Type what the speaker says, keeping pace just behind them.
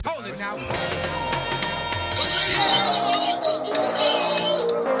out.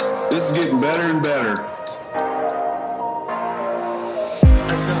 This is getting better and better.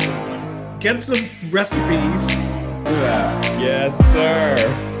 Get some recipes. Yeah. Yes, sir.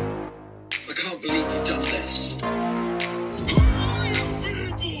 I can't believe you've done this.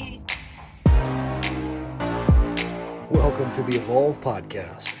 Welcome to the Evolve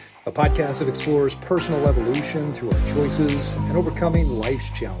Podcast, a podcast that explores personal evolution through our choices and overcoming life's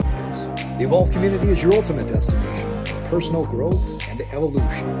challenges. The Evolve community is your ultimate destination for personal growth and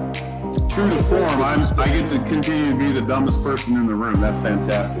evolution. True to form, I get to continue to be the dumbest person in the room. That's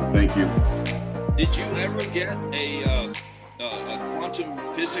fantastic. Thank you. Did you ever get a quantum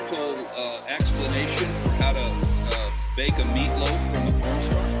physical explanation for how to bake a meatloaf from a corn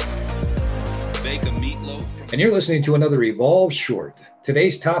starch? Bake a meatloaf. And you're listening to another Evolve Short.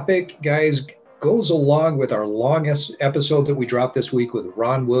 Today's topic, guys, goes along with our longest episode that we dropped this week with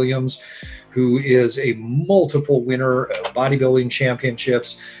Ron Williams, who is a multiple winner of bodybuilding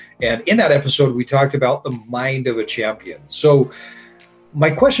championships. And in that episode, we talked about the mind of a champion. So my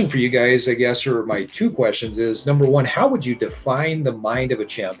question for you guys, I guess, or my two questions is, number one, how would you define the mind of a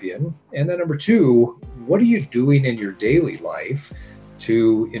champion? And then number two, what are you doing in your daily life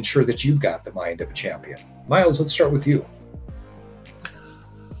to ensure that you've got the mind of a champion? Miles, let's start with you.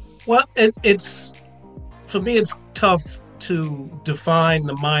 Well, it's for me, it's tough to define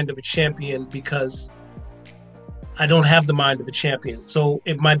the mind of a champion because I don't have the mind of a champion. So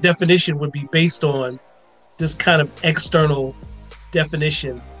if my definition would be based on this kind of external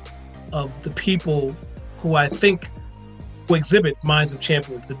definition of the people who I think who exhibit minds of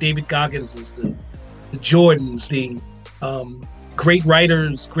champions, the David Gogginses, the Jordans, the great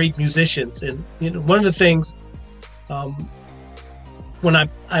writers, great musicians. And one of the things when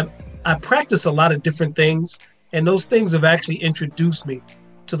I practice a lot of different things, and those things have actually introduced me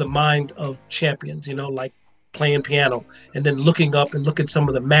to the mind of champions, like playing piano and then looking up and look at some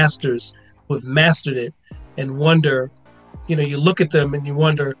of the masters who have mastered it and wonder, you look at them and you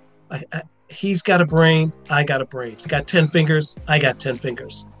wonder, he's got a brain, I got a brain. He's got 10 fingers, I got 10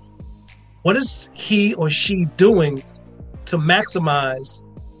 fingers. What is he or she doing to maximize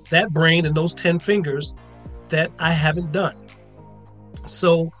that brain and those 10 fingers that I haven't done?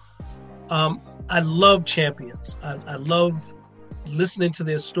 So I love champions. I love listening to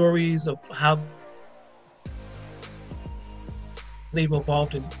their stories of how they've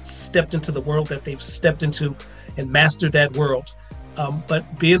evolved and stepped into the world that they've stepped into and mastered that world.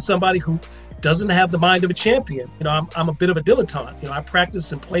 But being somebody who doesn't have the mind of a champion, I'm a bit of a dilettante. I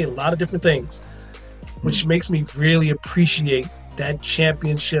practice and play a lot of different things, which makes me really appreciate that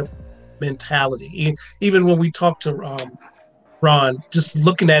championship mentality. Even when we talk to Ron, just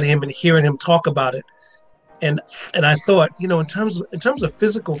looking at him and hearing him talk about it, and I thought, in terms of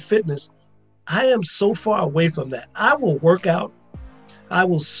physical fitness, I am so far away from that. I will work out, I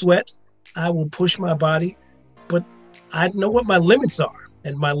will sweat, I will push my body, but I know what my limits are,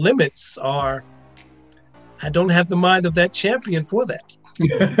 and my limits are I don't have the mind of that champion for that.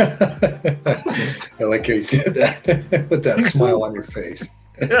 I like how you said that with that smile on your face.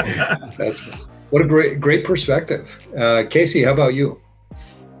 What a great perspective. Casey, how about you?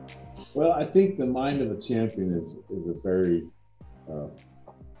 Well, I think the mind of a champion is a very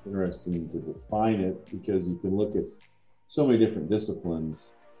interesting to define it, because you can look at so many different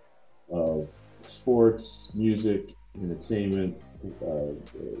disciplines of sports, music, entertainment,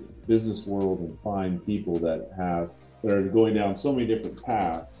 business world, and find people that are going down so many different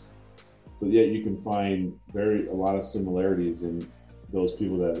paths, but yet you can find a lot of similarities in those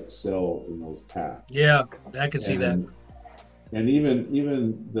people that excel in those paths. Yeah, I can see that. And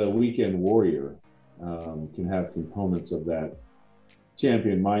even the weekend warrior can have components of that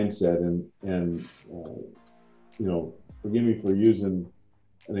champion mindset. And forgive me for using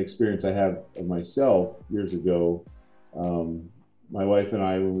an experience I had of myself years ago. My wife and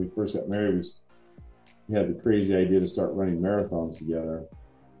I, when we first got married, we had the crazy idea to start running marathons together.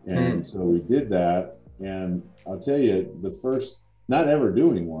 And so we did that. And I'll tell you, the first, not ever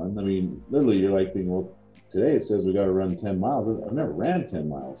doing one, I mean, literally you're like thinking, well, today it says we got to run 10 miles. I've never ran 10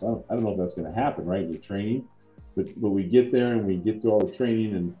 miles. I don't know if that's going to happen, right, in the training. But we get there and we get through all the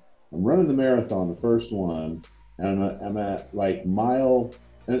training, and I'm running the marathon, the first one, and I'm at like mile,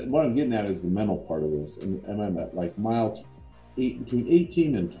 and what I'm getting at is the mental part of this. And I'm at like between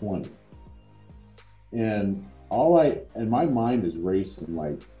 18 and 20. And my mind is racing,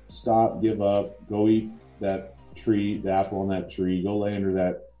 like, stop, give up, go eat that tree, the apple on that tree, go lay under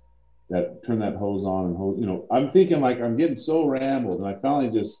that, turn that hose on and hose, I'm thinking, like, I'm getting so rambled. And I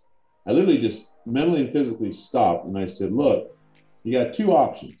literally just mentally and physically stopped. And I said, look, you got two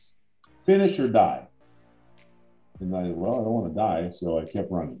options. finish or die. And I don't want to die, so I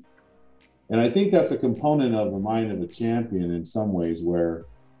kept running. And I think that's a component of the mind of a champion in some ways, where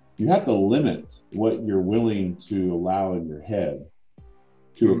you have to limit what you're willing to allow in your head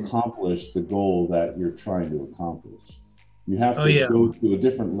to accomplish the goal that you're trying to accomplish. You have to go to a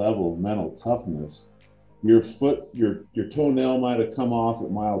different level of mental toughness. Your toenail might have come off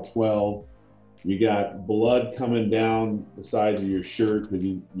at mile 12. You got blood coming down the sides of your shirt because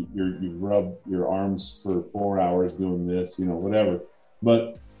you've rubbed your arms for 4 hours doing this, whatever.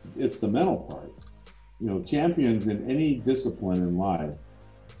 But it's the mental part. Champions in any discipline in life,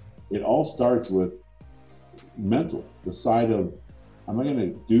 it all starts with mental, the side of, am I going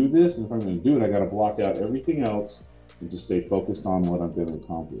to do this? And if I'm going to do it, I got to block out everything else and just stay focused on what I'm going to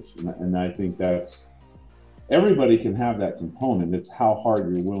accomplish. And I think everybody can have that component. It's how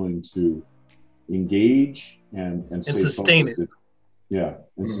hard you're willing to engage and stay sustain focused. it. Yeah,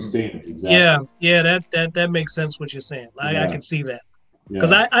 and sustain it. Exactly. Yeah, that makes sense what you're saying. I can see that.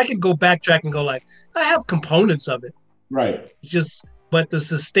 Because Yeah. I could go backtrack and go like, I have components of it. Right. But the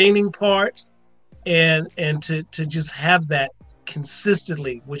sustaining part and to just have that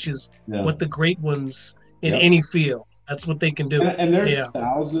consistently, which is what the great ones in any field, that's what they can do. And there's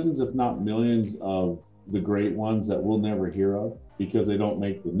thousands, if not millions, of the great ones that we'll never hear of because they don't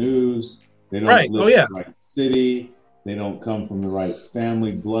make the news. They don't live in the right city. They don't come from the right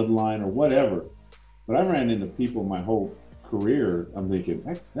family bloodline or whatever. But I ran into people my whole career. I'm thinking,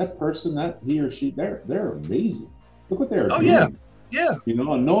 that person, that he or she, they're amazing. Look what they're doing. Yeah. And no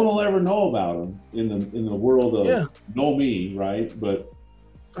one will ever know about them in the world of know me, right? But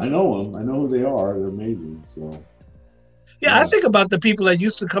I know them. I know who they are. They're amazing. So. Yeah, I think about the people that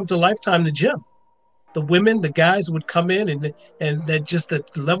used to come to Lifetime, the gym. The women, the guys would come in and that just the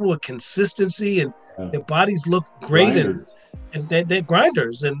level of consistency and their bodies look great Grinders. and they're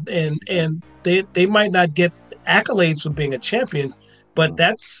grinders and they might not get accolades for being a champion, but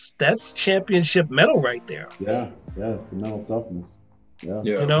that's championship medal right there. Yeah, it's a mental toughness. Yeah.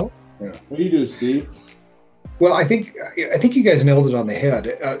 What do you do, Steve? Well, I think you guys nailed it on the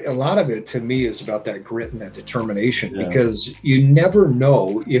head. A lot of it to me is about that grit and that determination because you never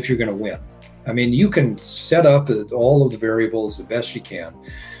know if you're going to win. I mean, you can set up all of the variables the best you can,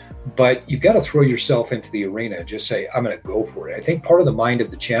 but you've got to throw yourself into the arena and just say, I'm going to go for it. I think part of the mind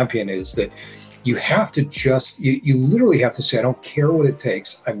of the champion is that you have to you literally have to say, I don't care what it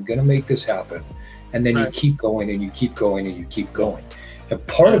takes. I'm going to make this happen. And then you keep going and you keep going and you keep going. And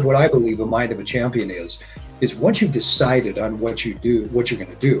part of what I believe a mind of a champion is once you've decided on what you're going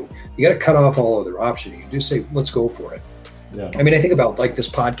to do, you got to cut off all other options. You just say, let's go for it. Yeah. I mean, I think about like this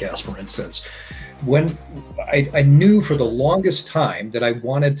podcast, for instance, when I knew for the longest time that I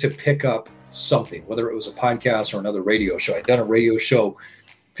wanted to pick up something, whether it was a podcast or another radio show. I'd done a radio show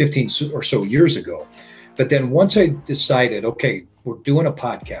 15 or so years ago. But then once I decided, okay, we're doing a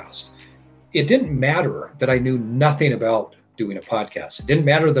podcast, it didn't matter that I knew nothing about doing a podcast. It didn't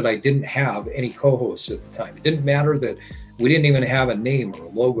matter that I didn't have any co-hosts at the time. It didn't matter that we didn't even have a name or a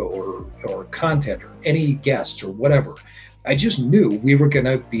logo or content or any guests or whatever. I just knew we were going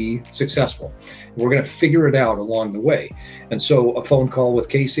to be successful. We're going to figure it out along the way. And so a phone call with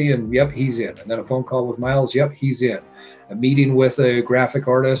Casey and yep, he's in. And then a phone call with Miles, yep, he's in. A meeting with a graphic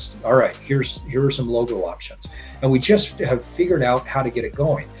artist. All right, here are some logo options. And we just have figured out how to get it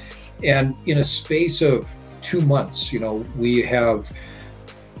going. And in a space of 2 months, we have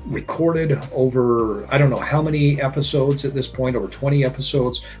recorded over, I don't know how many episodes at this point, over 20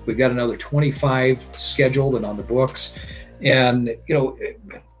 episodes. We've got another 25 scheduled and on the books. And,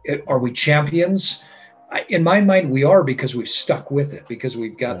 are we champions? In my mind, we are because we've stuck with it, because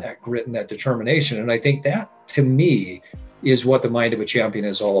we've got that grit and that determination. And I think that, to me, is what the mind of a champion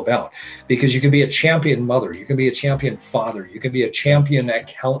is all about. Because you can be a champion mother, you can be a champion father, you can be a champion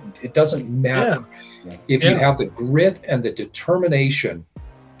accountant. It doesn't matter if you have the grit and the determination.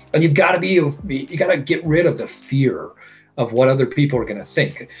 And you got to get rid of the fear of what other people are going to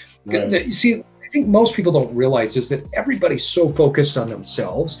think. Right. You see, I think most people don't realize is that everybody's so focused on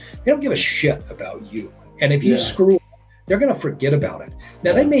themselves, they don't give a shit about you. And if you screw up, they're going to forget about it.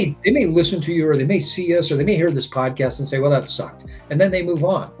 Now they may listen to you, or they may see us, or they may hear this podcast and say, well, that sucked. And then they move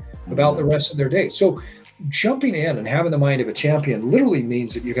on about the rest of their day. So jumping in and having the mind of a champion literally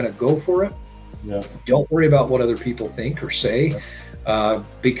means that you're going to go for it. Yeah. Don't worry about what other people think or say,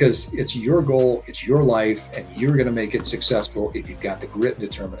 because it's your goal, it's your life, and you're going to make it successful if you've got the grit and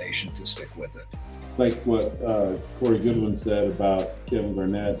determination to stick with it. It's like what Corey Goodwin said about Kevin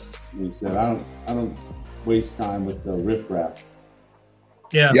Garnett. He said, I don't waste time with the riffraff.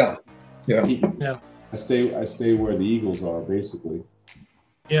 Yeah. I stay where the Eagles are, basically.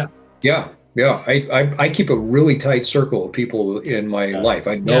 Yeah. Yeah. I keep a really tight circle of people in my life.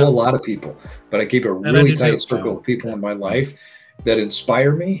 I know a lot of people, but I keep a really tight circle of people in my life that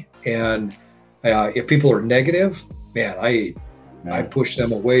inspire me. And if people are negative, man, I push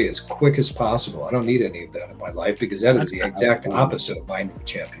them away as quick as possible. I don't need any of that in my life because that is the exact opposite of Mind of a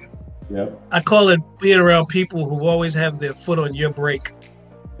Champion. Yep. I call it being around people who always have their foot on your brake.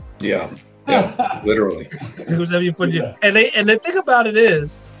 Yeah, literally. Who's having your foot on your, and the thing about it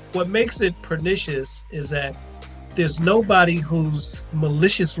is, what makes it pernicious is that there's nobody who's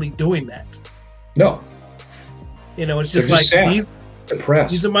maliciously doing that. No. It's just like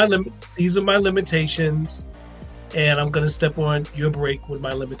these are my limitations, and I'm going to step on your brake with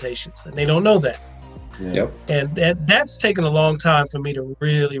my limitations, and they don't know that. Yeah. Yep. And that's taken a long time for me to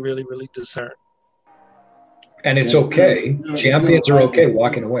really, really, really discern. And it's okay. Champions are okay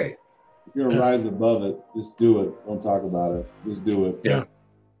walking away. If you're going to rise above it, just do it. Don't talk about it. Just do it. Yeah.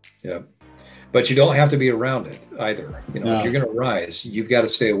 But you don't have to be around it either. If you're going to rise, you've got to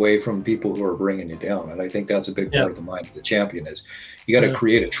stay away from people who are bringing you down. And I think that's a big part of the Mind of the Champion is you got to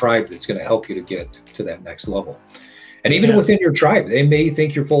create a tribe that's going to help you to get to that next level. And even within your tribe, they may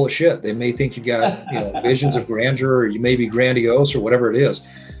think you're full of shit. They may think you've got visions of grandeur, or you may be grandiose, or whatever it is.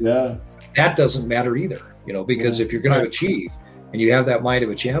 Yeah. That doesn't matter either, because if you're going to achieve and you have that Mind of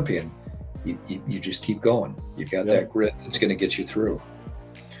a Champion, you just keep going. You've got that grit that's going to get you through.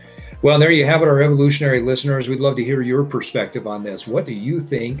 Well, there you have it, our evolutionary listeners. We'd love to hear your perspective on this. What do you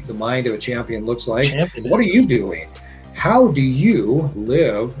think the Mind of a Champion looks like? What are you doing? How do you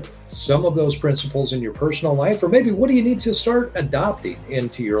live some of those principles in your personal life? Or maybe what do you need to start adopting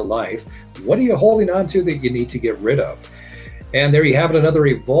into your life? What are you holding on to that you need to get rid of? And there you have it. Another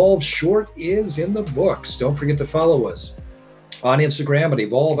Evolve Short is in the books. Don't forget to follow us on Instagram at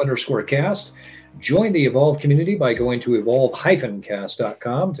evolve_cast. Join the Evolve community by going to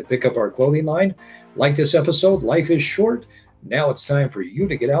evolve-cast.com to pick up our clothing line. Like this episode, life is short. Now it's time for you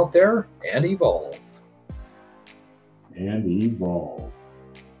to get out there and evolve. And evolve.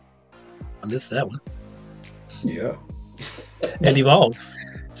 I missed that one. Yeah. And evolve.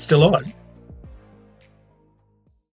 Still on.